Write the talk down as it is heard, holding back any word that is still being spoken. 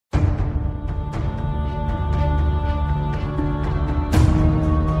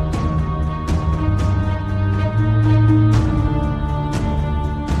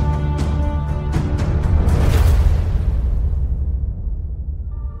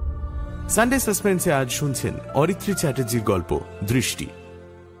Sunday সাসপেন্সে আজ শুনছেন অরিত্রি চ্যাটার্জির গল্প দৃষ্টি।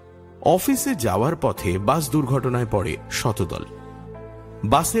 অফিসে যাওয়ার পথে বাস দুর্ঘটনায় পড়ে শতদল।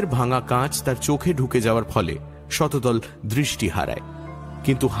 বাসের ভাঙা কাঁচ তার চোখে ঢুকে যাওয়ার ফলে শতদল দৃষ্টি হারায়,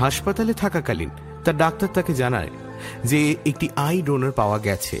 কিন্তু হাসপাতালে থাকাকালীন তার ডাক্তার তাকে জানায় যে একটি আই ডোনার পাওয়া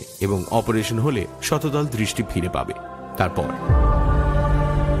গেছে এবং অপারেশন হলে শতদল দৃষ্টি ফিরে পাবে। তারপর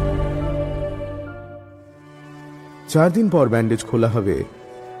 4 দিন পর ব্যান্ডেজ খোলা হবে,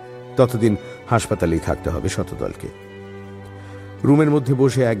 ততদিন হাসপাতালেই থাকতে হবে শতদলকে। রুমের মধ্যে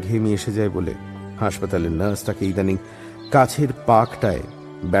বসে একঘেয়েমি এসে যায় বলে হাসপাতালের নার্স তাকে ইদানিং কাছের পার্কটায়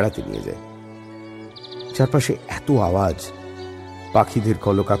বেড়াতে নিয়ে যায়। চারপাশে এত আওয়াজ, পাখিদের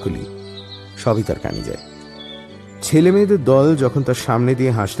কলকাকলি, সবই তার কানে যায়। ছেলে মেয়েদের দল যখন তার সামনে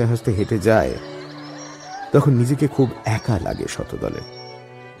দিয়ে হাসতে হাসতে হেঁটে যায়, তখন নিজেকে খুব একা লাগে শতদলের।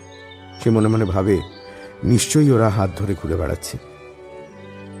 সে মনে মনে ভাবে, নিশ্চয়ই ওরা হাত ধরে ঘুরে বেড়াচ্ছে।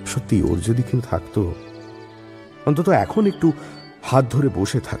 সত্যি ওর যদি কেউ থাকতো, অন্তত এখন একটু হাত ধরে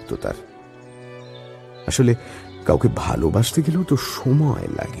বসে থাকতো তার। আসলে কাউকে ভালোবাসতে গেলেও তো সময়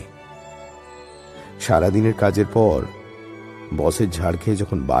লাগে। সারাদিনের কাজের পর বসের ঝাড় খেয়ে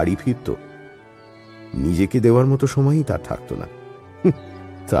যখন বাড়ি ফিরত, নিজেকে দেওয়ার মতো সময়ই তার থাকতো না।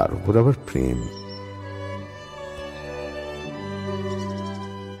 তার উপর আবার প্রেম।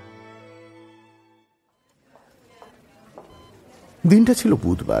 দিনটা ছিল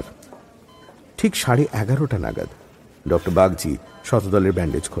বুধবার। ঠিক 11:30 নাগাদ ডক্টর বাগজি শতদলের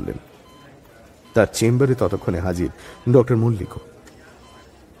ব্যান্ডেজ খোলেন। তার চেম্বারে ততক্ষণে হাজির ডক্টর মল্লিক।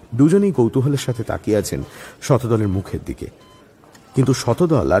 দুজনেই কৌতূহলের সাথে তাকিয়ে আছেন শতদলের মুখের দিকে, কিন্তু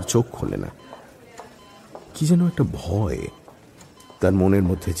শতদল আর চোখ খোলে না। কি যেন একটা ভয় তার মনের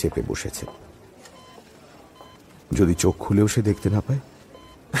মধ্যে চেপে বসেছে। যদি চোখ খুলেও সে দেখতে না পায়।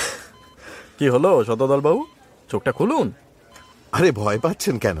 কি হলো শতদল বাবু, চোখটা খুলুন। আরে ভয়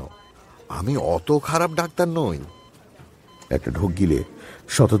পাচ্ছেন কেন? আমি অত খারাপ ডাক্তার নই। একটা ঢোক গিলে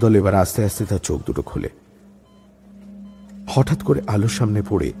শতদল এবার আস্তে আস্তে তার চোখ দুটো খোলে। হঠাৎ করে আলোর সামনে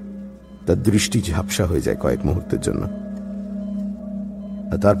পড়ে তার দৃষ্টি ঝাপসা হয়ে যায় কয়েক মুহূর্তের জন্য।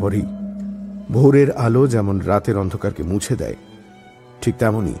 তারপরেই ভোরের আলো যেমন রাতের অন্ধকারকে মুছে দেয়, ঠিক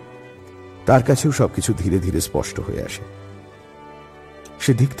তেমনি তার কাছেও সবকিছু ধীরে ধীরে স্পষ্ট হয়ে আসে।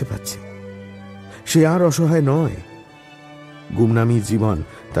 সে দেখতে পাচ্ছে, সে আর অসহায় নয়। গুমনামী জীবন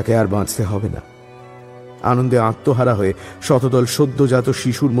তাকে আর বাঁচতে হবে না। আনন্দে আত্মহারা হয়ে শতদল সদ্যজাত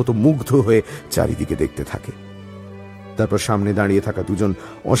শিশুর মতো মুগ্ধ হয়ে চারিদিকে দেখতে থাকে। তারপর সামনে দাঁড়িয়ে থাকা দুজন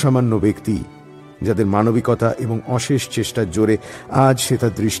অসামান্য ব্যক্তি, যাদের মানবিকতা এবং অশেষ চেষ্টার জোরে আজ সে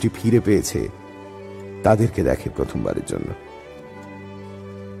তার দৃষ্টি ফিরে পেয়েছে, তাদেরকে দেখে প্রথমবারের জন্য।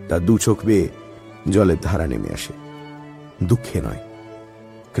 তার দু চোখ বেয়ে জলের ধারা নেমে আসে, দুঃখে নয়,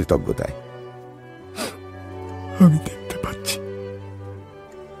 কৃতজ্ঞতায়। আমি দেখতে পাচ্ছি।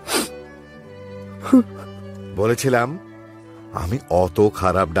 বলেছিলাম আমি অত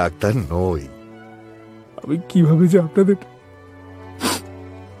খারাপ ডাক্তার নই। আমি কিভাবে যে আপনাদের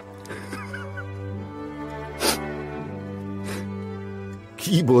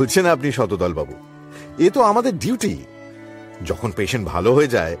কি বলছেন আপনি শতদল বাবু? এ তো আমাদের ডিউটি। যখন পেশেন্ট ভালো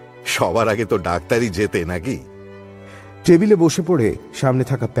হয়ে যায়, সবার আগে তো ডাক্তারই যেতে নাকি? টেবিলে বসে পড়ে সামনে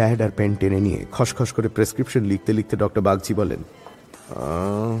থাকা প্যাড আর পেন টেনে নিয়ে খসখস করে প্রেসক্রিপশন লিখতে লিখতে ডক্টর বাগচি বলেন,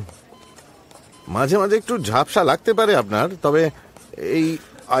 মাঝে মাঝে একটু ঝাপসা লাগতে পারে আপনার, তবে এই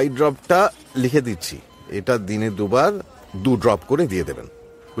আই ড্রপটা লিখে দিচ্ছি। এটা দিনে 2 বার 2 ড্রপ করে দিয়ে দেবেন,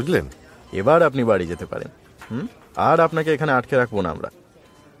 বুঝলেন? এবার আপনি বাড়ি যেতে পারেন। আর আপনাকে এখানে আটকে রাখবো না আমরা।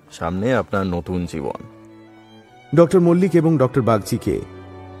 সামনে আপনার নতুন জীবন। ডক্টর মল্লিক এবং ডক্টর বাগচিকে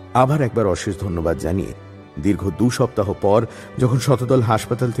আবার একবার অশেষ ধন্যবাদ জানিয়ে দীর্ঘ 2 সপ্তাহ পর যখন শতদল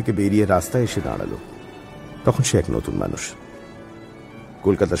হাসপাতাল থেকে বেরিয়ে রাস্তায় এসে দাঁড়ালো, তখন সে এক নতুন মানুষ।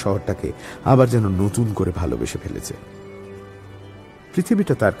 কলকাতা শহরটাকে আবার যেন নতুন করে ভালোবেসে ফেলেছে।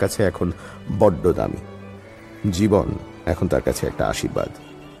 পৃথিবীটা তার কাছে এখন বড্ড দামি। জীবন এখন তার কাছে একটা আশীর্বাদ।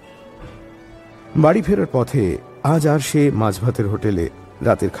 বাড়ি ফেরার পথে আজ আর সে মাছ ভাতের হোটেলে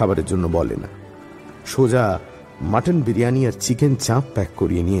রাতের খাবারের জন্য বলে না। সোজা মাটন বিরিয়ানি আর চিকেন চাপ প্যাক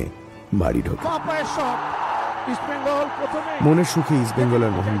করিয়ে নিয়ে বাড়ি ঢোকে। মনের সুখে ইস্ট বেঙ্গল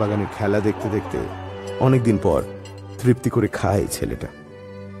আর মোহনবাগানের খেলা দেখতে দেখতে অনেকদিন পর তৃপ্তি করে খায় ছেলেটা।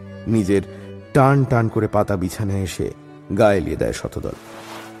 নিজের টান টান করে পাতা বিছানায় এসে গায়ে এলিয়ে দেয় শতদল।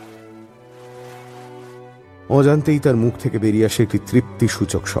 অজান্তেই তার মুখ থেকে বেরিয়ে আসে একটি তৃপ্তি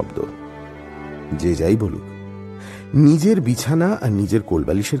সূচক শব্দ। যে যাই বলুক, নিজের বিছানা আর নিজের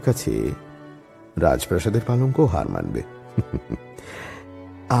কোলবালিশের কাছে রাজপ্রাসাদের পালঙ্ক হার মানবে।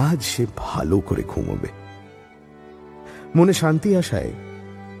 আজ সে ভালো করে ঘুমোবে। মনে শান্তি আসায়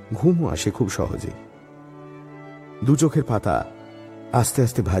ঘুমও আসে খুব সহজে। 2 চোখের পাতা আস্তে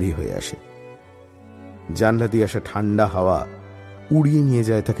আস্তে ভারী হয়ে আসে। জানলা দিয়ে আসা ঠান্ডা হাওয়া উড়িয়ে নিয়ে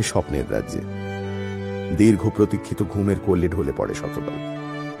যায় তাকে স্বপ্নের রাজ্যে। দীর্ঘ প্রতীক্ষিত ঘুমের কোলে ঢলে পড়ে শতদল।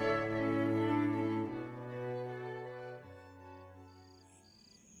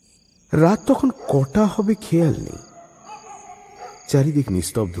 রাত তখন কটা হবে খেয়াল নেই। চারিদিক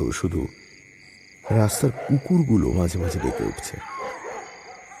নিস্তব্ধ, শুধু রাস্তার কুকুরগুলো মাঝে মাঝে ডেকে উঠছে।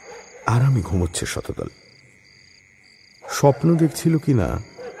 আরামে ঘুমোচ্ছে শতদল। স্বপ্ন দেখছিল কিনা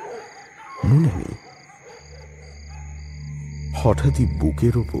মনে নেই। হঠাৎই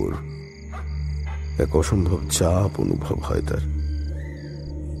বুকের ওপর এক অসম্ভব চাপ অনুভব হয় তার।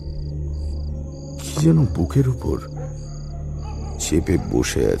 কি যেন বুকের উপর চেপে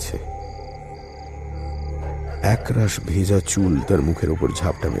বসে আছে। একরাশ ভেজা চুল তার মুখের ওপর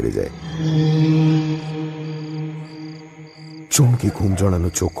ঝাপটা মেরে যায়। চমকে ঘুম জড়ানো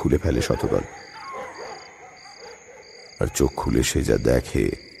চোখ খুলে ফেলে শতদল। আর চোখ খুলে সে যা দেখে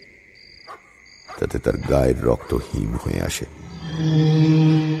তাতে তার গায়ের রক্ত হিম হয়ে আসে।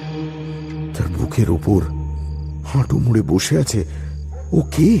 তার বুকের ওপর হাঁটু মুড়ে বসে আছে ও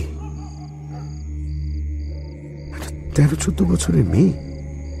কে? 13-14 বছরের মেয়ে।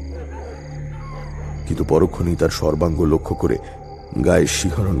 কিন্তু পরক্ষণেই তার সর্বাঙ্গ লক্ষ্য করে গায়ের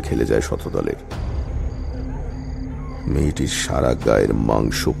শিহরণ খেলে যায় শতদলের। মেয়েটির সারা গায়ের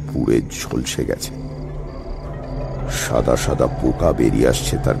মাংস পুড়ে ঝলসে গেছে। সাদা সাদা পোকা বেরিয়ে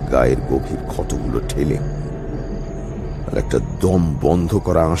আসছে তার গায়ের গভীর ক্ষতগুলো ঠেলে। আর একটা দম বন্ধ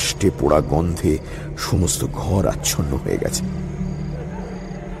করা আঁশটে পোড়া গন্ধে সমস্ত ঘর আচ্ছন্ন হয়ে গেছে।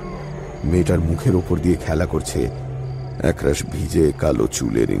 মেয়েটার মুখের ওপর দিয়ে খেলা করছে একরাশ ভিজে কালো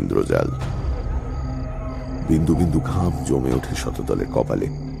চুলের ইন্দ্রজাল। বিন্দু বিন্দু ঘাম জমে ওঠে শতদলের কপালে।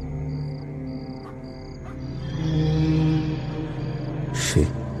 সে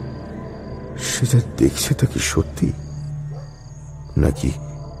যা দেখছে তা কি সত্যি, নাকি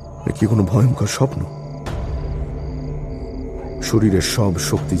কোনো ভয়ঙ্কর স্বপ্ন? শরীরের সব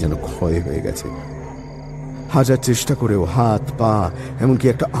শক্তি যেন ক্ষয় হয়ে গেছে। হাজার চেষ্টা করেও হাত পা এমনকি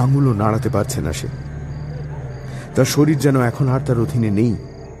একটা আঙুলও নাড়াতে পারছে না সে। তার শরীর যেন এখন আর তার অধীনে নেই।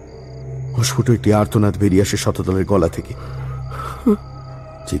 অস্ফুট একটি আর্তনাদ বেরিয়ে আসে শতদলের গলা থেকে।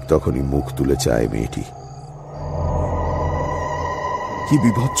 ঠিক তখনই মুখ তুলে চায় মেয়েটি। কি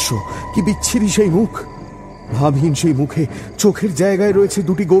বিভৎস, কি বিচ্ছিরি সেই মুখ! ভাবহীন সেই মুখে চোখের জায়গায় রয়েছে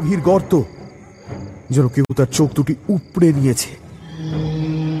দুটি গভীর গর্ত, যেন কেউ তার চোখ দুটি উপড়ে নিয়েছে।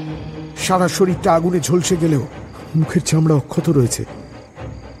 সারা শরীরটা আগুনে ঝলসে গেলেও মুখের চামড়া অক্ষত রয়েছে।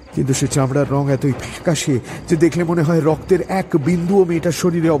 কিন্তু সে চামড়ার রং এতই ফ্যাকাশে যে দেখলে মনে হয় রক্তের এক বিন্দুও মেয়েটার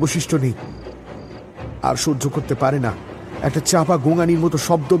শরীরে অবশিষ্ট নেই। আর সহ্য করতে পারে না, একটা চাপা গোঙানির মতো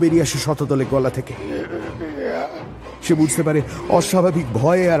শব্দ বেরিয়ে আসে শতদলের গলা থেকে। সে বুঝতে পারে অস্বাভাবিক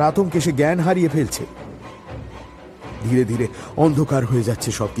ভয়ে আর আতঙ্কে সে জ্ঞান হারিয়ে ফেলছে। ধীরে ধীরে অন্ধকার হয়ে যাচ্ছে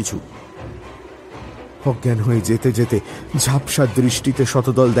সবকিছু। অজ্ঞান হয়ে যেতে যেতে ঝাপসা দৃষ্টিতে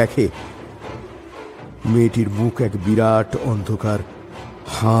শতদল দেখে মেয়েটির মুখ এক বিরাট অন্ধকার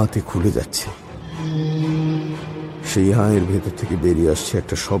হাতে খুলে যাচ্ছে। সেই হাঁয়ের ভেতর থেকে বেরিয়ে আসছে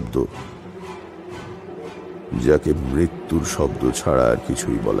একটা শব্দ, যাকে মৃত্যুর শব্দ ছাড়া আর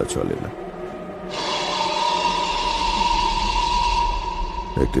কিছুই বলা চলে না।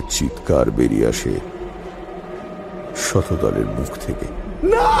 একটা চিৎকার বেরিয়ে আসে শতদলের মুখ থেকে।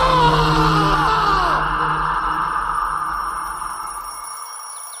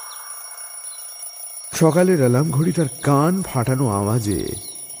 সকালের অ্যালার্ম ঘড়িটার কান ফাটানো আওয়াজে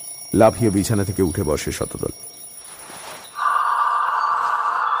লাফিয়ে বিছানা থেকে উঠে বসে শতদল।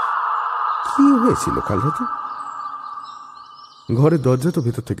 কি হয়েছিল কাল রাতে? ঘরের দরজা তো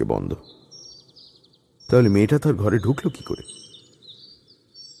ভেতর থেকে বন্ধ। তাহলে মেয়েটা তার ঘরে ঢুকলো কি করে?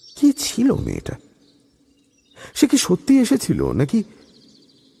 কি ছিল মেয়েটা? সে কি সত্যি এসেছিল নাকি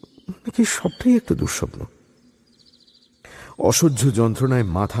সবটাই একটা দুঃস্বপ্ন? অসহ্য যন্ত্রণায়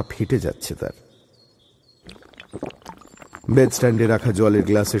মাথা ফেটে যাচ্ছে তার। বেড স্ট্যান্ডে রাখা জলের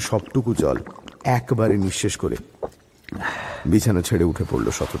গ্লাসে সবটুকু জল একবারে নিঃশেষ করে বিছানা ছেড়ে উঠে পড়ল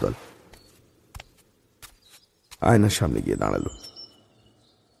শতদল। আয়নার সামনে গিয়ে দাঁড়ালো।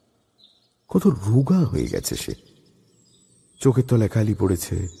 কত রোগা হয়ে গেছে সে। চোখের তলায় কালি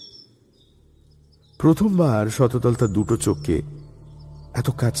পড়েছে। প্রথমবার শতদল তার দুটো চোখকে এত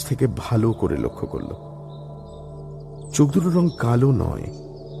কাছ থেকে ভালো করে লক্ষ্য করল। চোখ দুটোর রং কালো নয়,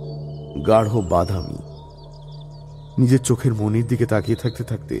 গাঢ় বাদামি। নিজের চোখের মনির দিকে তাকিয়ে থাকতে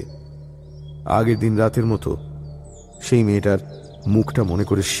থাকতে আগের দিন রাতের মতো সেই মেয়েটার মুখটা মনে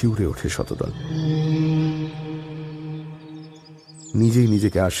করে শিউরে ওঠে শতদল। নিজেই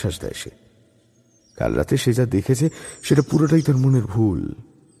নিজেকে আশ্বাস দেয় সে, কাল রাতে সে যা দেখেছে সেটা পুরোটাই তার মনের ভুল।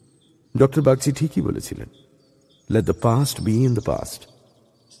 ডক্টর বাগচি ঠিকই বলেছিলেন, let the past be in the past.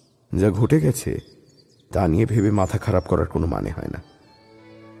 যা ঘটে গেছে তা নিয়ে ভেবে মাথা খারাপ করার কোনো মানে হয় না।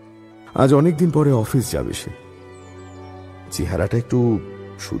 আজ অনেকদিন পরে অফিস যাবে সে, চেহারাটা একটু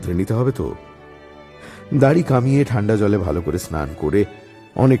শুধরে নিতে হবে তো। দাড়ি কামিয়ে ঠান্ডা জলে ভালো করে স্নান করে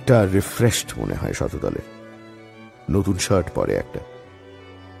অনেকটা রিফ্রেশড মনে হয় শতদলের। নতুন শার্ট পরে একটা,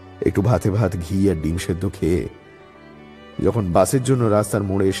 একটু ভাতে ভাত ঘি আর ডিম সেদ্ধ খেয়ে যখন বাসের জন্য রাস্তার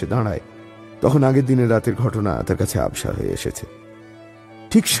মোড়ে এসে দাঁড়ায়, তখন আগের দিনের রাতের ঘটনা তার কাছে আবসা হয়ে এসেছে।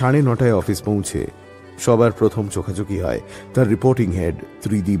 ঠিক 9:30 অফিস পৌঁছে সবার প্রথম চোখাচোখি হয় তার রিপোর্টিং হেড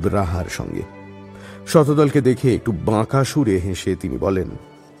ত্রিদীপ রাহার সঙ্গে। শতদলকে দেখে একটু বাঁকা সুরে হেসে তিনি বলেন,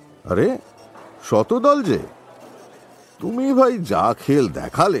 আরে শতদল যে, তুমি ভাই যা খেল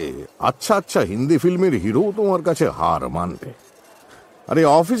দেখালে, আচ্ছা আচ্ছা হিন্দি ফিল্মের হিরো তোমার কাছে হার মানবে। আরে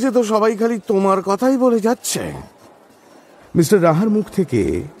অফিসে তো সবাই খালি তোমার কথাই বলে যাচ্ছে। মিস্টার রাহার মুখ থেকে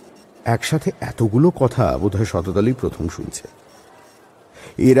একসাথে এতগুলো কথা বোধহয় শতদলই প্রথম শুনছে।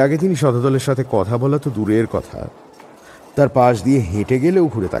 এর আগে তিনি শতদলের সাথে কথা বলা তো দূরের কথা, তার পাশ দিয়ে হেঁটে গেলেও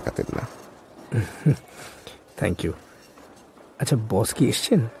ঘুরে তাকাতেন না। Thank you. আচ্ছা, বস কি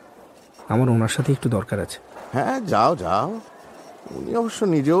এসছেন? আমার ওনার সাথে একটু দরকার আছে। হ্যাঁ, যাও যাও। উনি অবশ্য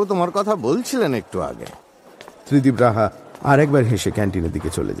নিজেও তোমার কথা বলছিলেন একটু আগে। ত্রিদীপ রাহা আর একবার হেসে ক্যান্টিনের দিকে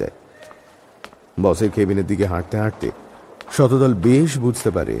চলে যায়। বসের কেবিনের দিকে হাঁটতে হাঁটতে শতদল বেশ বুঝতে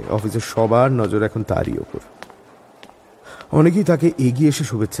পারে অফিসের সবার নজর এখন তারই ওপর। অনেকেই তাকে এগিয়ে এসে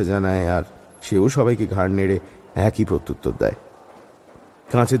শুভেচ্ছা জানায়, আর সেও সবাইকে ঘাড় নেড়ে একই প্রত্যুত্তর দেয়।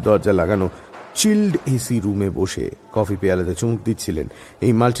 কাঁচের দরজা লাগানো চিল্ড এসি রুমে বসে কফি পেয়ালাতে চুমুক দিচ্ছিলেন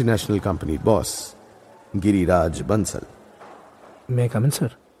এই মাল্টিন্যাশনাল কোম্পানির বস গিরিরাজ বনসাল। মে come in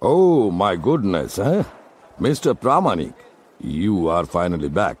sir? Oh, my goodness, eh? Mr. Pramanik, you are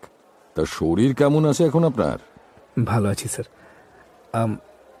finally back. তা শরীর কেমন আছে এখন আপনার? ভালো আছি স্যার।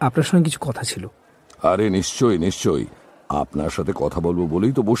 আপনার সঙ্গে কিছু কথা ছিল। আরে নিশ্চয়ই নিশ্চয়ই, আপনার সাথে কথা বলবো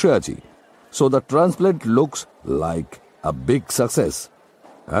বলেই তো বসে আছি। So the transplant looks like a big success,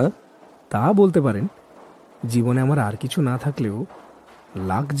 হ্যাঁ? তা বলতে পারেন। জীবনে আমার আর কিছু না থাকলেও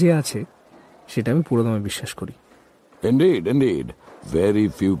লাক যে আছে সেটা আমি পুরো দমে বিশ্বাস করি। Indeed, indeed. Very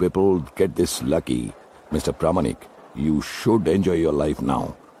few people get this lucky. Mr. Pramanik, you should enjoy your life now.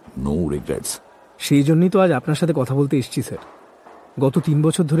 No regrets. সেই জন্যই তো আজ আপনার সাথে কথা বলতে এসেছি স্যার। গত 3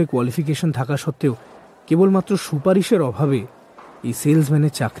 বছর ধরে কোয়ালিফিকেশন থাকা সত্ত্বেও কেবলমাত্র সুপারিশের অভাবে এই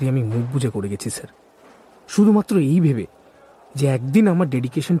সেলসম্যানের চাকরি আমি মুখ বুজে করে গেছি স্যার, শুধুমাত্র এই ভেবে যে একদিন আমার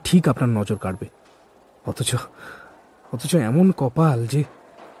ডেডিকেশন ঠিক আপনার নজর কাড়বে। অথচ এমন কপাল যে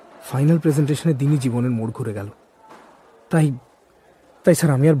ফাইনাল প্রেজেন্টেশনের দিনই জীবনের মোড় ঘুরে গেল। তাই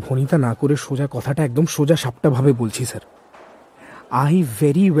স্যার আমি আর ভনিতা না করে সোজা কথাটা একদম সোজা সাপটাভাবে বলছি sir. I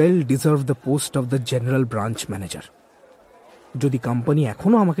very well deserve the post of the general branch manager. যদি কোম্পানি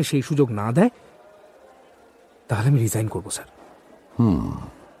এখনো আমাকে সেই সুযোগ না দেয় তাহলে আমি রিজাইন করবো sir.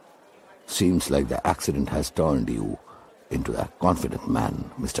 Seems like the accident has turned you into a confident man,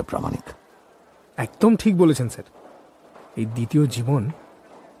 Mr. Pramanik. একদম ঠিক বলেছেন স্যার। এই দ্বিতীয় জীবন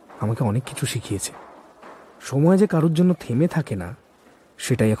আমাকে অনেক কিছু শিখিয়েছে। সময় যে কারোর জন্য থেমে থাকে না,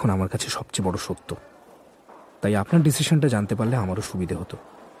 সেটাই এখন আমার কাছে সবচেয়ে বড় সত্য। তাই আপনার ডিসিশনটা জানতে পারলে আমারও সুবিধে হতো।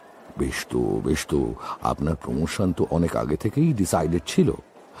 বেশ তো, আপনার প্রমোশন তো অনেক আগে থেকেই ডিসাইডেড ছিল।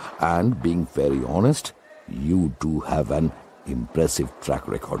 And being very honest, you do have an impressive track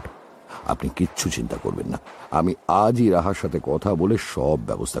record. আপনি কিচ্ছু চিন্তা করবেন না, আমি আজই রাহার সাথে কথা বলে সব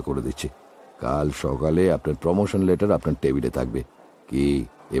ব্যবস্থা করে দিচ্ছি। কাল সকালে আপনার প্রমোশন লেটার আপনার টেবিলে থাকবে। কি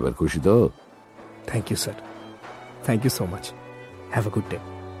এবার খুশি তো? Thank you sir, thank you so much. Have a good day.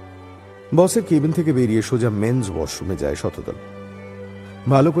 বসের কেবিন থেকে বেরিয়ে সোজা মেন্স ওয়াশরুমে যায় শতদল।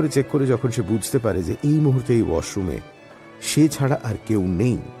 ভালো করে চেক করে যখন সে বুঝতে পারে যে এই মুহূর্তে এই ওয়াশরুমে সে ছাড়া আর কেউ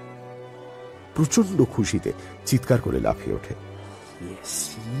নেই, প্রচন্ড খুশিতে চিৎকার করে লাফিয়ে ওঠে। Yes,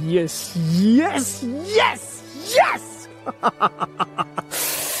 yes, yes, yes, yes!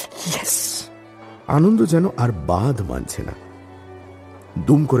 Yes! আনন্দ যেন আর বাঁধ মানছে না।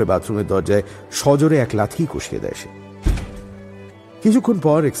 দুম করে বাথরুমের দরজায় সজোরে এক লাথি কষিয়ে দেয় সে। কিছুক্ষণ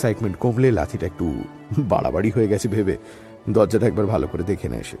পর এক্সাইটমেন্ট কমলে লাথিটা একটু বাড়াবাড়ি হয়ে গেছে ভেবে দরজাটা একবার ভালো করে দেখে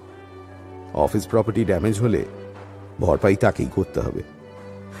নেয় সে। অফিস প্রপার্টি ড্যামেজ হলে ভরপাই তাকেই করতে হবে,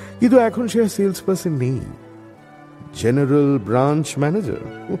 কিন্তু এখন সে সেলস পার্সন নেই, জেনারেল ব্রাঞ্চ ম্যানেজার।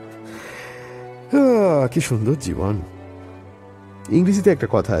 কি সুন্দর জীবন। ইংরেজিতে একটা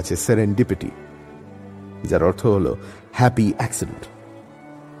কথা আছে, সেরেন্ডিপিটি, যার অর্থ হলো হ্যাপি অ্যাক্সিডেন্ট।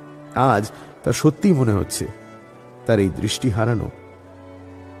 আজ তার সত্যিই মনে হচ্ছে তার এই দৃষ্টি হারানো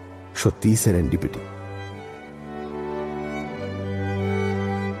সত্যিই সেরেন্ডিপিটি।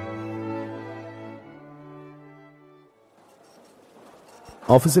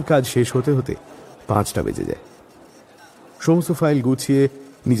 অফিসের কাজ শেষ হতে হতে 5টা বেজে যায়। সমস্ত ফাইল গুছিয়ে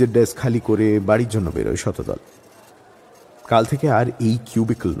নিজের ডেস্ক খালি করে বাড়ির জন্য বেরোয় শতদল। কাল থেকে আর এই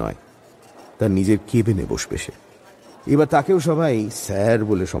কিউবিকল নয়, তার নিজের কেবিনে বসবে সে। এবার তাকেও সবাই স্যার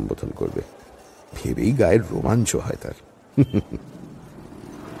বলে সম্বোধন করবে, ভেবেই গায়ের রোমাঞ্চ হয় তার।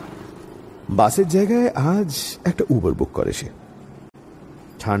 বাসের জায়গায় আজ একটা উবার বুক করে সে।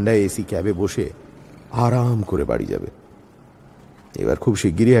 ঠান্ডায় এসি ক্যাবে বসে আরাম করে বাড়ি যাবে। এবার খুব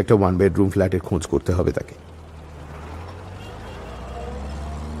শিগগিরই একটা 1 বেডরুম ফ্ল্যাটের খোঁজ করতে হবে তাকে।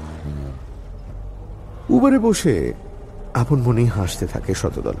 উবারে বসে আপন মনেই হাসতে থাকে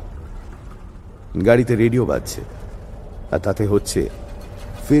শতদল। গাড়িতে রেডিও বাজছে, আর তাতে হচ্ছে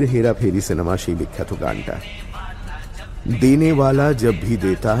ফির হেরা ফেরি সিনেমা সেই বিখ্যাত গানটা, দেনে ওয়ালা জব ভি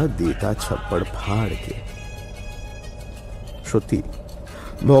দেতা দেতা ছপ্পড় ফাড় কে। সত্যি,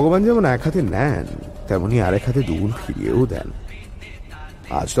 ভগবান যেমন এক হাতে নেন, তেমনি আরেক হাতে দুগুণ ফিরিয়েও দেন।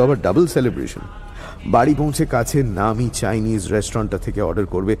 আজ তো আবার ডাবল সেলিব্রেশন। বাড়ি পৌঁছে কাছে নামি চাইনিজ রেস্টুরেন্টটা থেকে অর্ডার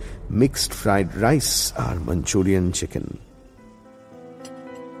করবে মিক্সড ফ্রাইড রাইস আর মাঞ্চুরিয়ান চিকেন।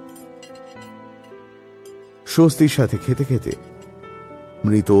 স্বস্তির সাথে খেতে খেতে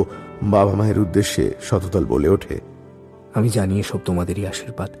মৃত বাবা মায়ের উদ্দেশ্যে শতদল বলে ওঠে, আমি জানি এসব তোমাদেরই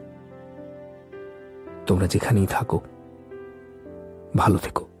আশীর্বাদ। তোমরা যেখানেই থাকো ভালো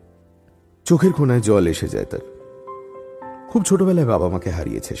থেকো। চোখের কোনায় জল এসে যায় তার। খুব ছোটবেলায় বাবা মাকে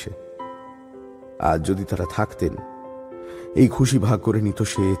হারিয়েছে সে। আজ যদি তারা থাকতেন, এই খুশি ভাগ করে নিত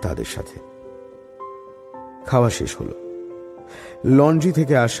সে তাদের সাথে। খাওয়া শেষ হলো। লন্ড্রি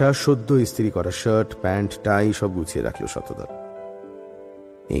থেকে আসা সদ্য ইস্ত্রি করা শার্ট, প্যান্ট, টাই সব গুছিয়ে রাখলো শতদল।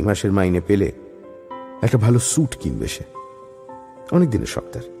 এই মাসের মাইনে পেলে একটা ভালো স্যুট কিনবে সে। অনেকদিনের শখ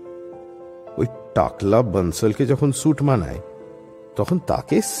তার। ওই টাকলা বনসলকে যখন স্যুট মানায়, তখন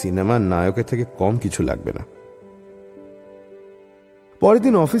তাকে সিনেমার নায়কের থেকে কম কিছু লাগবে না। পরের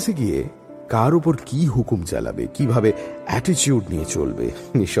দিন অফিসে গিয়ে কার উপর কি হুকুম চালাবে, কিভাবে অ্যাটিটিউড নিয়ে চলবে,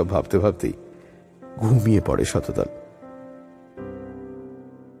 এসব ভাবতে ভাবতেই ঘুমিয়ে পড়ে শতদল।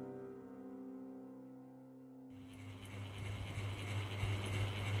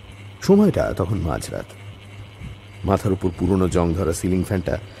 সময়টা তখন মাঝরাত। মাথার উপর পুরনো জং ধরা সিলিং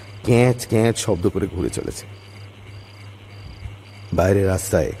ফ্যানটা ক্যাঁচ ক্যাঁচ শব্দ করে ঘুরে চলেছে। বাইরের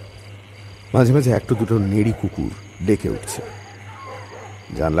রাস্তায় মাঝে মাঝে একটা দুটো নেড়ি কুকুর ডেকে উঠছে।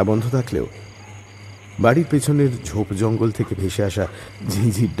 জানলা বন্ধ থাকলেও বাড়ির পেছনের ঝোপ জঙ্গল থেকে ভেসে আসা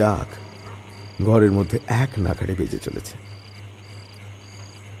ঝিঝির ডাক ঘরের মধ্যে এক নাগাড়ে বেজে চলেছে।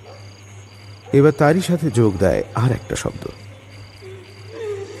 এবার তারই সাথে যোগ দেয় আর একটা শব্দ,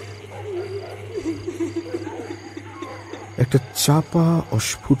 একটা চাপা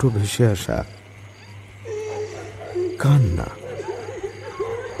অস্ফুট ভেসে আসা কান্না।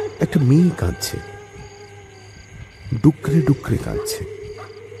 একটা মেয়ে কাঁদছে, ডুকরে ডুকরে কাঁদছে।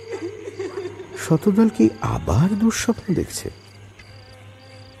 শতদল কি আবার দুঃস্বপ্ন দেখছে?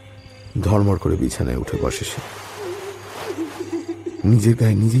 ধর্মর করে বিছানায় উঠে বসে সে। নিজের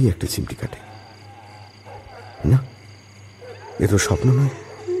গায়ে নিজেই একটা চিমটি কাটে। না, এ তো স্বপ্ন নয়,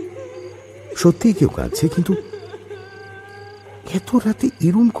 সত্যিই কেউ কাঁদছে। কিন্তু এত রাতে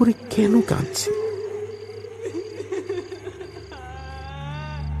এরম করে কেন কাঁদছে?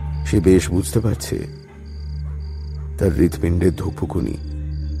 সে বেশ বুঝতে পারছে তার হৃৎপিণ্ডের ধুকপুকুনি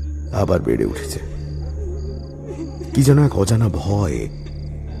আবার বেড়ে উঠেছে। কি যেন এক অজানা ভয়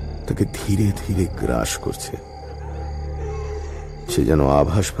তাকে ধীরে ধীরে গ্রাস করছে। সে যেন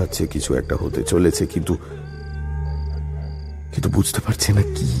আভাস পাচ্ছে কিছু একটা হতে চলেছে, কিন্তু বুঝতে পারছে না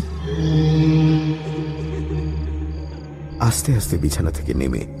কি। আস্তে আস্তে বিছানা থেকে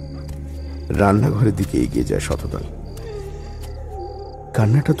নেমে রান্নাঘরের দিকে এগিয়ে যায় শতদল।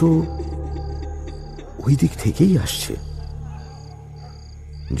 কান্নাটা তো ওই দিক থেকেই আসছে।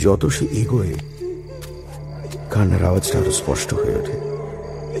 যত সে এগোয়, কান্নার আওয়াজটা আরো স্পষ্ট হয়ে ওঠে।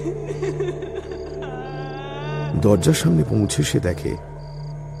 দরজার সামনে পৌঁছে সে দেখে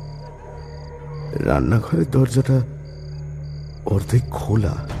রান্নাঘরের দরজাটা অর্ধেক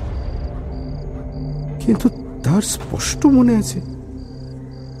খোলা, কিন্তু তার স্পষ্ট মনে আছে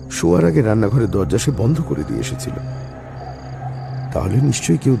শোয়ার আগে রান্নাঘরের দরজা সে বন্ধ করে দিয়ে এসেছিল। তাহলে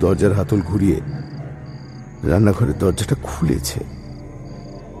নিশ্চয়ই কেউ দরজার হাতল ঘুরিয়ে রান্নাঘরের দরজাটা খুলেছে।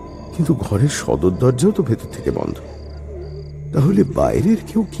 কিন্তু ঘরের সদর দরজাও তো ভেতর থেকে বন্ধ। তাহলে বাইরের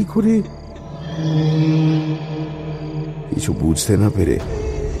কেউ কি করে? কিছু বুঝতে না পেরে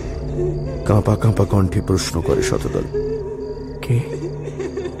কাঁপা কাঁপা কণ্ঠে প্রশ্ন করে শতদল, কে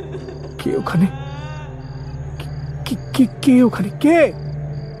কে ওখানে? কে ওখানে? কে?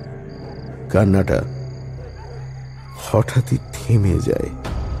 কান্নাটা হঠাৎই থেমে যায়।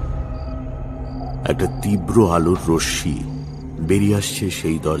 একটা তীব্র আলোর রশ্মি বেরিয়ে আসছে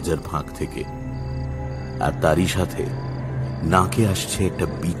সেই দরজার ফাঁক থেকে, আর তারই সাথে নাকে আসছে একটা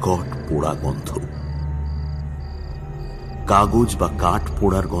বিকট পোড়া গন্ধ। কাগজ বা কাঠ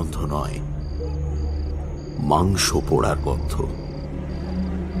পোড়ার গন্ধ নয়, মাংস পোড়ার গন্ধ।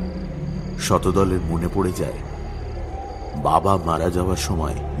 শতদলের মনে পড়ে যায় বাবা মারা যাওয়ার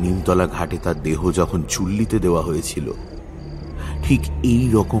সময় নিমতলা ঘাটে তার দেহ যখন চুল্লিতে দেওয়া হয়েছিল, ঠিক এই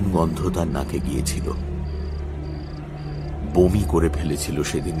রকম গন্ধ তার নাকে গিয়েছিল। বমি করে ফেলেছিল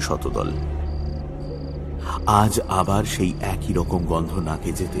সেদিন শতদল। আজ আবার সেই একই রকম গন্ধ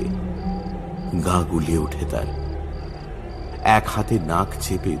নাকে যেতে গা গুলিয়ে ওঠে তার। এক হাতে নাক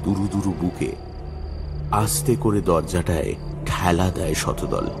চেপে দুরু দুরু বুকে আস্তে করে দরজাটায় ঠেলা দেয়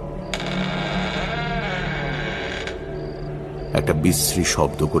শতদল। একটা বিশ্রী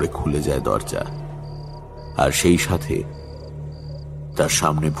শব্দ করে খুলে যায় দরজা, আর সেই সাথে তার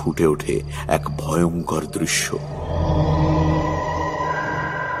সামনে ফুটে ওঠে এক ভয়ঙ্কর দৃশ্য।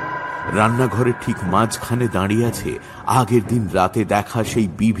 রান্নাঘরের ঠিক মাঝখানে দাঁড়িয়ে আছে আগের দিন রাতে দেখা সেই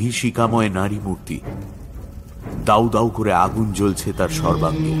বিভীষিকাময় নারী মূর্তি। দাউ দাউ করে আগুন জ্বলছে তার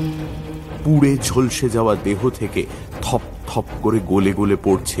সর্বাঙ্গে। পুড়ে ঝলসে যাওয়া দেহ থেকে থপ থপ করে গলে গলে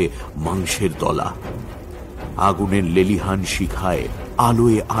পড়ছে মাংসের দলা। আগুনের লেলিহান শিখায়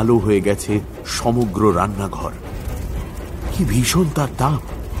আলোয় আলো হয়ে গেছে সমগ্র রান্নাঘর। কি ভীষণ তার তাপ,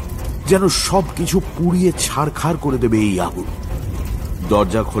 যেন সবকিছু পুড়িয়ে ছাড়খাড় করে দেবে এই আগুন।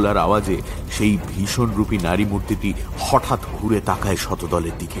 দরজা খোলার আওয়াজে সেই ভীষণ রূপী নারী মূর্তিটি হঠাৎ ঘুরে তাকায়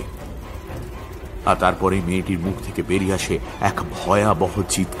শতদলের দিকে, আর তারপরে মেয়েটির মুখ থেকে বেরিয়ে আসে এক ভয়াবহ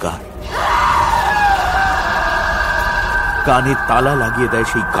চিৎকার। কানে তালা লাগিয়ে দেয়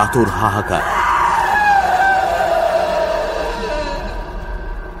সেই কাতর হাহাকার।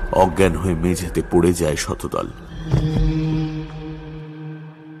 অজ্ঞান হয়ে মেঝেতে পড়ে যায় শতদল।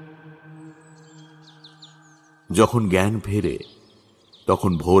 যখন জ্ঞান ফেরে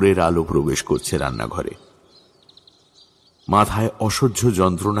তখন ভোরের আলো প্রবেশ করছে রান্নাঘরে। মাথায় অসহ্য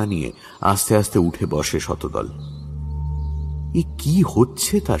যন্ত্রণা নিয়ে আস্তে আস্তে উঠে বসে শতদল। এ কি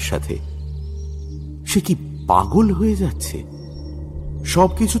হচ্ছে তার সাথে? সে কি পাগল হয়ে যাচ্ছে?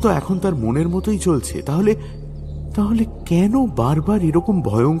 সবকিছু তো এখন তার মনের মতোই চলছে। তাহলে তাহলে কেন বারবার এরকম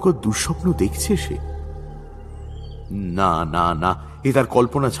ভয়ঙ্কর দুঃস্বপ্ন দেখছে সে? না না না, এ তার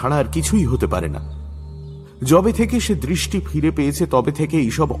কল্পনা ছাড়া আর কিছুই হতে পারে না। যবে থেকে সে দৃষ্টি ফিরে পেয়েছে তবে থেকে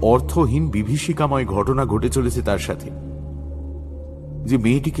এইসব অর্থহীন বিভীষিকাময় ঘটনা ঘটে চলেছে তার সাথে। যে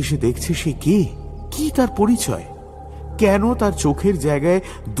মেয়েটিকে সে দেখছে সে কে? কি তার পরিচয়? কেন তার চোখের জায়গায়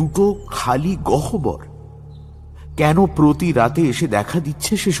দুটো খালি গহ্বর? কেন প্রতি রাতে এসে দেখা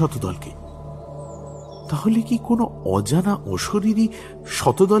দিচ্ছে সে শতদলকে? তাহলে কি কোনো অজানা অশরীরী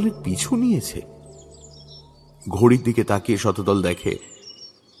শতদলের পিছু নিয়েছে? ঘড়ির দিকে তাকিয়ে শতদল দেখে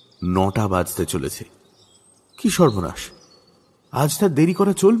 9টা বাজতে চলেছে। কি সর্বনাশ, আজ তার দেরি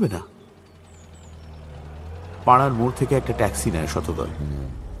করা চলবে না। পাড়ার মোড় থেকে একটা ট্যাক্সি নেয় শতদল।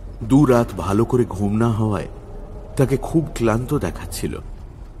 2 রাত ভালো করে ঘুম না হওয়ায় তাকে খুব ক্লান্ত দেখাচ্ছিল।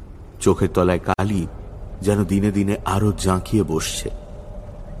 চোখের তলায় কালি যেন দিনে দিনে আরো জাঁকিয়ে বসছে।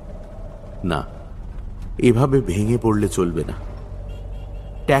 না, এভাবে ভেঙে পড়লে চলবে না।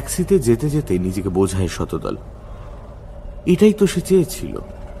 ট্যাক্সিতে যেতে যেতে নিজেকে বোঝায় শতদল, এটাই তো সে চেয়েছিল,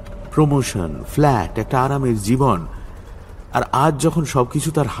 প্রমোশন, ফ্ল্যাট, একটা আরামের জীবন। আর আজ যখন সবকিছু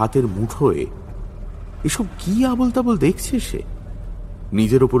তার হাতের মুঠোয়, এসব কি আবল তাবল দেখছে সে।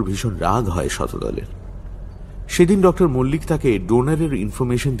 নিজের ওপর ভীষণ রাগ হয় শতদলের। সেদিন ডক্টর মল্লিক তাকে ডোনারের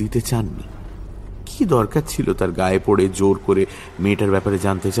ইনফরমেশন দিতে চাননি। কি দরকার ছিল তার গায়ে পড়ে জোর করে মেয়েটার ব্যাপারে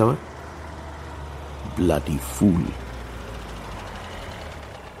জানতে চাওয়ার? Bloody fool.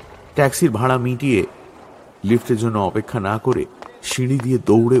 ট্যাক্সির ভাড়া মিটিয়ে লিফটের জন্য অপেক্ষা না করে সিঁড়ি দিয়ে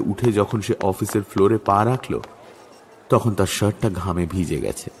দৌড়ে উঠে যখন সে অফিসের ফ্লোরে পা রাখল, তখন তার শার্টটা ঘামে ভিজে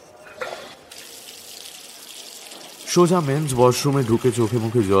গেছে। সোজা মেন্স ওয়াশরুমে ঢুকে চোখে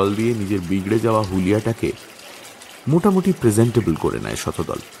মুখে জল দিয়ে নিজের বিগড়ে যাওয়া হুলিয়াটাকে মোটামুটি প্রেজেন্টেবল করে নেয়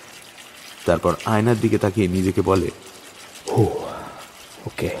শতদল। তারপর আয়নার দিকে তাকিয়ে নিজেকে বলে, ও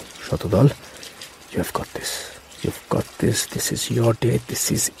ওকে শতদল, you have got this, you've got this, this is your day, this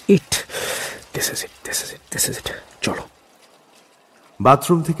is it, this is it, this is it, this is it, চলো।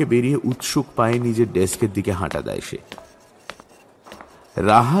 বাথরুম থেকে বেরিয়ে উৎসুক পায়ে নিজের ডেস্কের দিকে হাঁটা দেয় সে।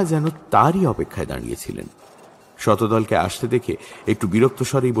 রাহা যেন তারই অপেক্ষায় দাঁড়িয়েছিলেন। শতদলকে আসতে দেখে একটু বিরক্ত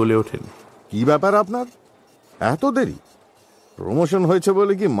স্বরেই বলে ওঠেন, কি ব্যাপার আপনার, এত দেরি? প্রমোশন হয়েছে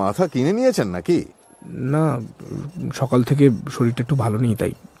বলে কি মাথা কিনে নিয়েছেন নাকি? না, সকাল থেকে শরীরটা একটু ভালো নেই,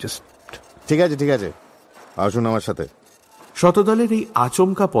 তাই জাস্ট। ঠিক আছে ঠিক আছে, আসুন আমার সাথে। শতদলের এই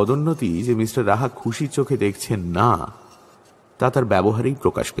আচমকা পদোন্নতি যে মিস্টার রাহা খুশি চোখে দেখছেন না, তা তার ব্যবহারেই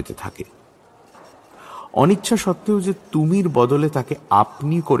প্রকাশ পেতে থাকে। অনিচ্ছা সত্ত্বেও যে তুমির বদলে তাকে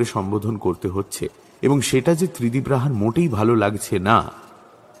আপনি করে সম্বোধন করতে হচ্ছে, এবং সেটা যে ত্রিদীপ রাহার মোটেই ভালো লাগছে না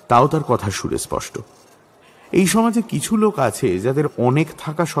তাও তার কথা সুরে স্পষ্ট। এই সমাজে কিছু লোক আছে যাদের অনেক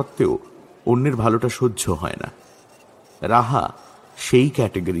থাকা সত্ত্বেও অন্যের ভালোটা সহ্য হয় না। রাহা সেই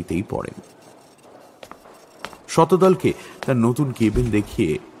ক্যাটাগরিতেই পড়েন। শতদলকে তার নতুন কেবিন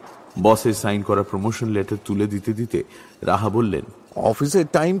দেখিয়ে বসের সাইন করা প্রমোশন লেটার তুলে দিতে দিতে রাহা বললেন, অফিসের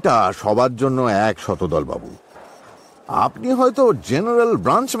টাইমটা সবার জন্য এক, শতদল বাবু। আপনি হয়তো জেনারেল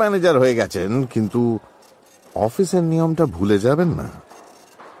ব্রাঞ্চ ম্যানেজার হয়ে গেছেন, কিন্তু অফিসের নিয়মটা ভুলে যাবেন না।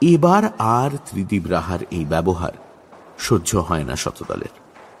 এবার আর ত্রিদীপ রাহার এই ব্যবহার সহ্য হয় না শতদলের।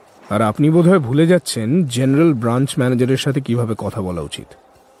 আর আপনি বোধহয় ভুলে যাচ্ছেন জেনারেল ব্রাঞ্চ ম্যানেজারের সাথে কিভাবে কথা বলা উচিত।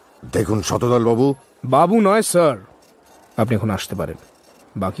 দেখুন শতদল বাবু, বাবু নয় স্যার, আপনি এখন আসতে পারেন।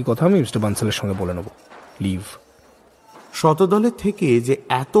 বাকি কথা আমি মিস্টার বানসালের সঙ্গে বলে নেব। লিভ। শতদলের থেকে যে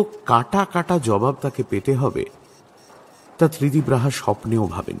এত কাটা কাটা জবাব তাকে পেতে হবে তা ত্রিদীপ রাহা স্বপ্নেও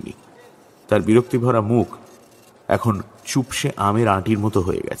ভাবেননি। তার বিরক্তিভরা মুখ এখন চুপসে আমের আঁটির মতো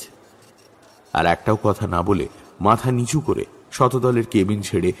হয়ে গেছে। আর একটাও কথা না বলে মাথা নিচু করে শতদলের কেবিন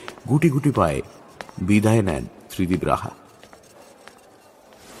ছেড়ে গুটি গুটি পায়ে বিদায় নেন ত্রিদীপ রাহা।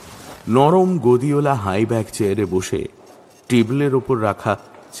 নরম গদিওলা হাই ব্যাক চেয়ারে বসে টেবিলের ওপর রাখা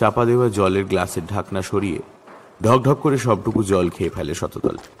চাপা দেওয়া জলের গ্লাসের ঢাকনা সরিয়ে ঢকঢক করে সবটুকু জল খেয়ে ফেলে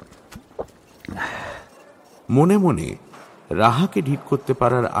শতদল। মনে মনে রাহাকে ঢিট করতে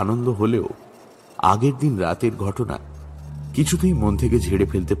পারার আনন্দ হলেও আগের দিন রাতের ঘটনা কিছুতেই মন থেকে ঝেড়ে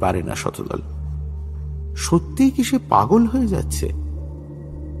ফেলতে পারে না শতদল। সত্যিই কি সে পাগল হয়ে যাচ্ছে?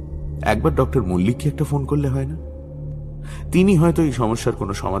 একবার ডক্টর মল্লিককে একটা ফোন করলে হয় না? তিনি হয়তো এই সমস্যার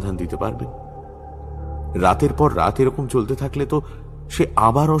কোনো সমাধান দিতে পারবেন। রাতের পর রাত এরকম চলতে থাকলে তো সে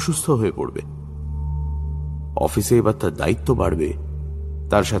আবার অসুস্থ হয়ে পড়বে। অফিসে এবার তার দায়িত্ব বাড়বে,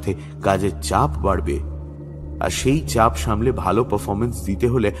 তার সাথে কাজের চাপ বাড়বে, আর সেই চাপ সামলে ভালো পারফরমেন্স দিতে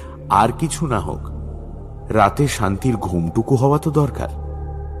হলে আর কিছু না হোক রাতে শান্তির ঘুমটুকু হওয়া তো দরকার।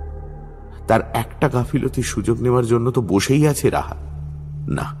 তার একটা গাফিলতির সুযোগ নেওয়ার জন্য তো বসেই আছে রাহা।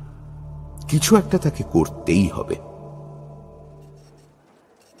 না, কিছু একটা তাকে করতেই হবে।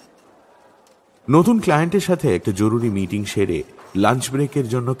 নতুন ক্লায়েন্টের সাথে একটা জরুরি মিটিং সেরে লাঞ্চ ব্রেকের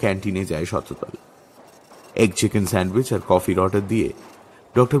জন্য ক্যান্টিনে যায় শতদল। এগ চিকেন স্যান্ডউইচ আর কফির অর্ডার দিয়ে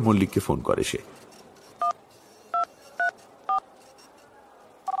ডক্টর মল্লিককে ফোন করে সে।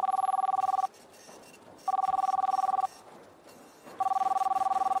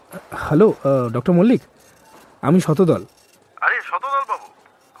 হ্যালো ডক্টর মল্লিক, আমি শতদল। আরে শতদল বাবু,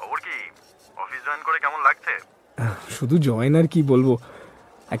 খবর কি? অফিস জয়েন করে কেমন লাগছে? শুধু জয়েন আর কি বলবো,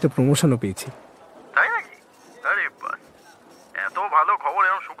 একটা প্রমোশনও পেয়েছি। তাই নাকি? আরে বাস, এত ভালো খবর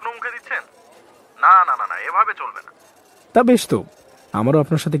এরকম শুকনো মুখে দিচ্ছেন? না না না না, এভাবে চলবে না। তা বেশ, তো আমারও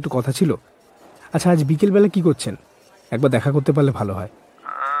আপনার সাথে একটু কথা ছিল। আচ্ছা, আজ বিকেলবেলা কি করছেন? একবার দেখা করতে পারলে ভালো হয়।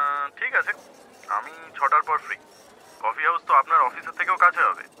 ঠিক আছে, আমি 6টার পর ফ্রি। কফি হাউস তো আপনার অফিসের থেকেও কাছে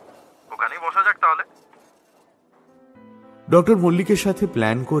হবে, ওখানেই বসা যাক তাহলে। ডক্টর মল্লিকের সাথে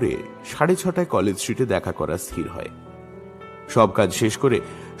প্ল্যান করে 6:30 কলেজ স্ট্রিটে দেখা করা স্থির হয়। সব কাজ শেষ করে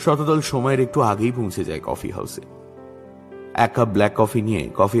শতদল সময়ের একটু আগেই পৌঁছে যায় কফি হাউসে। এক কাপ ব্ল্যাক কফি নিয়ে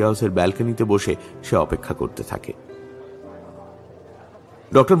কফি হাউসের ব্যালকনিতে বসে সে অপেক্ষা করতে থাকে।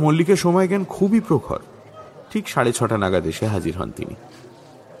 ডক্টর মল্লিকের সময় জ্ঞান খুবই প্রখর। ঠিক 6:30 নাগাদ এসে হাজির হন তিনি।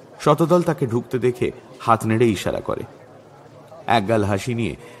 শতদল তাকে ঢুকতে দেখে হাত নেড়ে ইশারা করে। একগাল হাসি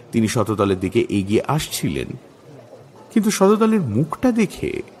নিয়ে তিনি শতদলের দিকে এগিয়ে আসছিলেন, কিন্তু শতদলের মুখটা দেখে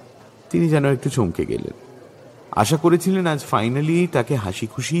তিনি যেন একটু চমকে গেলেন। আশা করেছিলেন আজ ফাইনালি তাকে হাসি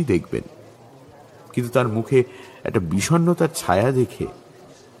খুশিই দেখবেন, কিন্তু তার মুখে একটা বিষণ্ণতার ছায়া দেখে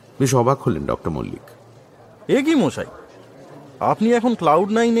বেশ অবাক হলেন ডক্টর মল্লিক। এ কি মশাই, আপনি এখন ক্লাউড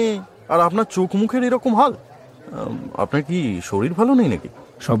নাইনে আর আপনার চোখ মুখের এরকম হাল? আপনার কি শরীর ভালো নেই নাকি?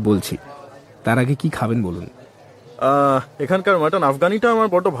 সব বলছি, তার আগে কি খাবেন বলুন। এখানকার মাটন আফগানিটা আমার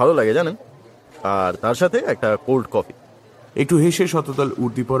বড্ড ভালো লাগে জানেন, আর তার সাথে একটা কোল্ড কফি। একটু হেসে শতদল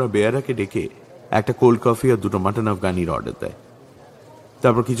উর্দি পরা বেয়ারাকে ডেকে একটা কোল্ড কফি আর 2টো মাটন আফগানির অর্ডার দেয়।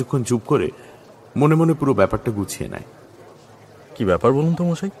 তারপর কিছুক্ষণ চুপ করে মনে মনে পুরো ব্যাপারটা গুছিয়ে নেয়। কি ব্যাপার বলুন তো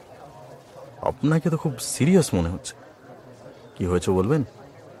মশাই, আপনাকে তো খুব সিরিয়াস মনে হচ্ছে। কি হয়েছে বলবেন?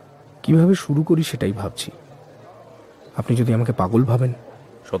 কিভাবে শুরু করি সেটাই ভাবছি। আপনি যদি আমাকে পাগল ভাবেন।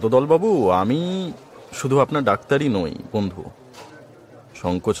 শতদল বাবু, আমি শুধু আপনার ডাক্তারই নই, বন্ধু।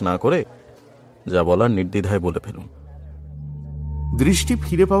 সংকোচ না করে যা বলার নির্দ্বিধায় বলে ফেলুন। দৃষ্টি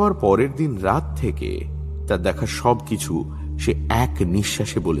ফিরে পাওয়ার পরের দিন রাত থেকে তার দেখা সবকিছু সে এক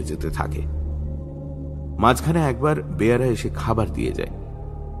নিঃশ্বাসে বলে যেতে থাকে। মাঝখানে একবার বেয়ারা এসে খাবার দিয়ে যায়।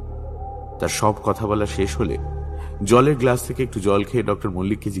 তার সব কথা বলা শেষ হলে জলের গ্লাস থেকে একটু জল খেয়ে ডক্টর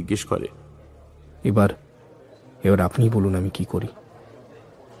মল্লিককে জিজ্ঞেস করে, এবার আপনি বলুন আমি কি করি।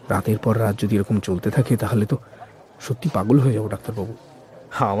 রাতের পর রাত যদি এরকম চলতে থাকে তাহলে তো সত্যি পাগল হয়ে যাবো ডাক্তারবাবু।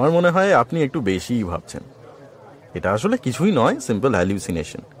 আমার মনে হয় আপনি একটু বেশিই ভাবছেন। এটা আসলে কিছুই নয়, সিম্পল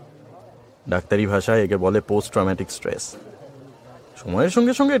হ্যালিউসিনেশন। ডাক্তারি ভাষায় একে বলে পোস্ট ট্রমেটিক স্ট্রেস। সময়ের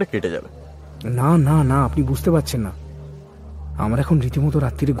সঙ্গে সঙ্গে এটা কেটে যাবে। না না না, আপনি বুঝতে পারছেন না, আমার এখন রীতিমতো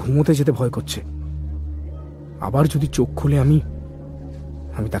রাত্রিরে ঘুমোতে যেতে ভয় করছে। আবার যদি চোখ খুলে আমি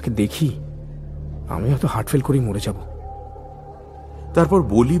তাকে দেখি, আমি হয়তো হার্ট ফেল করেই মরে যাব। তারপর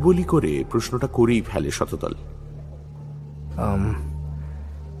বলি বলি করে প্রশ্নটা করেই ফেলে শতদল।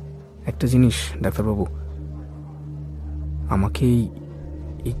 একটা জিনিস ডাক্তারবাবু, আমাকে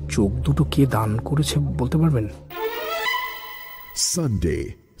এই চোখ দুটো কে দান করেছে বলতে পারবেন? সানডে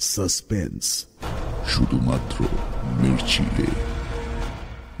সাসপেন্স, শুধুমাত্র মির্চিতে।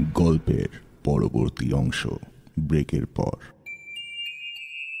 গল্পের পরবর্তী অংশ ব্রেকের পর।